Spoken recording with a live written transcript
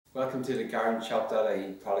Welcome to the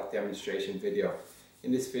gardenshop.ie product demonstration video.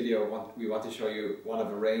 In this video we want to show you one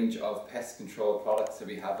of a range of pest control products that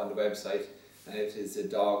we have on the website, and it is a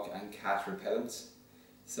dog and cat repellent.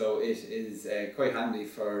 So it is quite handy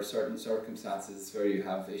for certain circumstances where you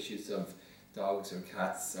have issues of dogs or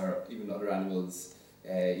cats or even other animals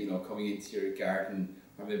coming into your garden,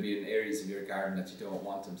 or maybe in areas of your garden that you don't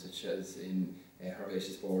want them, such as in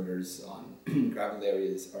herbaceous borders, on gravel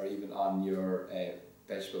areas, or even on your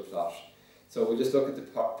vegetable plot. So we'll just look at the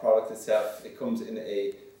product itself. It comes in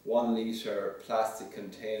a 1 litre plastic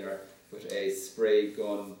container with a spray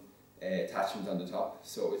gun attachment on the top.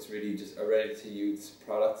 So it's really just a ready to use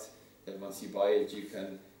product that once you buy it you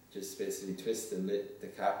can just basically twist the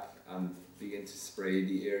cap and begin to spray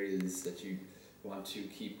the areas that you want to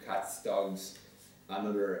keep cats, dogs and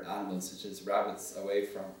other animals such as rabbits away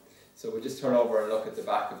from. So we'll just turn over and look at the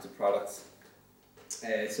back of the product.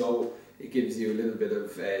 So it gives you a little bit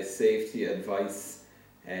of safety advice,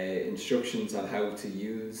 instructions on how to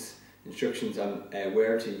use, instructions on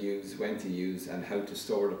where to use, when to use, and how to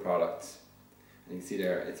store the product. And you can see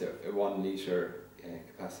there it's a 1 litre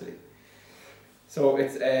capacity. So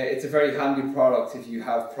it's a very handy product if you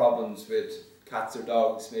have problems with cats or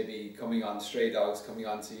dogs, maybe stray dogs coming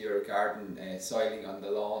onto your garden, soiling on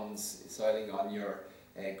the lawns, soiling on your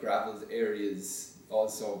gravelled areas.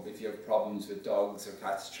 Also, if you have problems with dogs or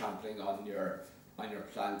cats trampling on your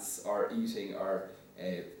plants or eating or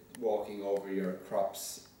walking over your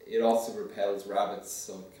crops. It also repels rabbits,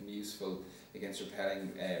 so it can be useful against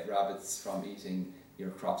repelling rabbits from eating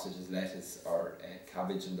your crops such as lettuce or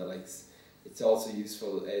cabbage and the likes. It's also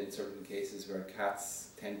useful in certain cases where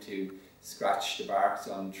cats tend to scratch the bark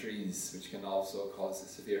on trees, which can also cause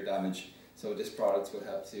severe damage. So this product will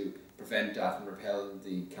help to prevent that and repel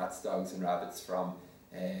the cats, dogs and rabbits from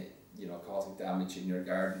causing damage in your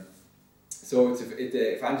garden. So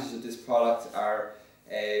the advantages of this product are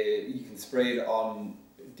you can spray it on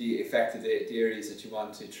the affected the areas that you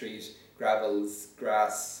want to treat: gravels,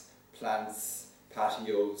 grass, plants,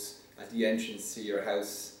 patios, at the entrance to your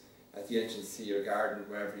house, at the entrance to your garden,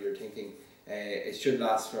 wherever you're thinking. It should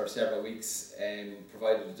last for several weeks,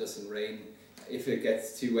 provided it doesn't rain. If it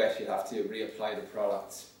gets too wet, you'll have to reapply the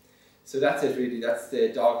product. So that's it really, that's the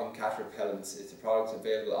dog and cat repellent. It's a product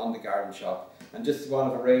available on the garden shop, and just one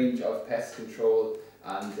of a range of pest control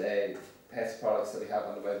and pest products that we have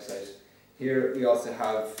on the website. Here we also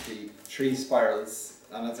have the tree spirals,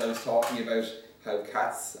 and as I was talking about how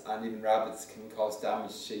cats and even rabbits can cause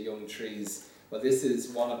damage to young trees, well, this is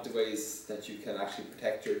one of the ways that you can actually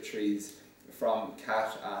protect your trees from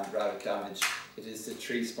cat and rabbit damage. It is the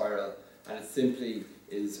tree spiral, and it simply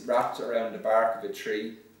is wrapped around the bark of a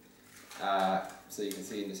tree. So you can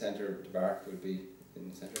see in the centre, the bark would be in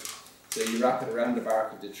the centre. So you wrap it around the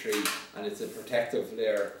bark of the tree, and it's a protective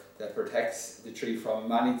layer that protects the tree from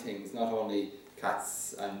many things, not only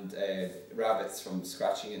cats and rabbits from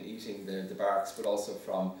scratching and eating the barks, but also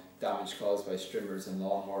from damage caused by trimmers and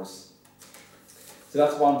lawnmowers. So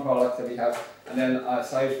that's one product that we have. And then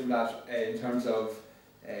aside from that, in terms of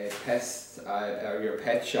pests or your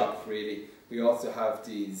pet shop really, we also have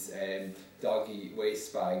these doggy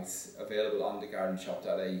waste bags available on the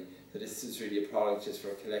gardenshop.ie. So this is really a product just for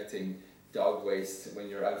collecting dog waste when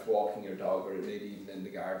you're out walking your dog, or maybe even in the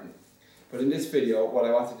garden. But in this video, what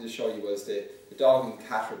I wanted to show you was the dog and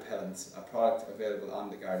cat repellent, a product available on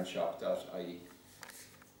the gardenshop.ie.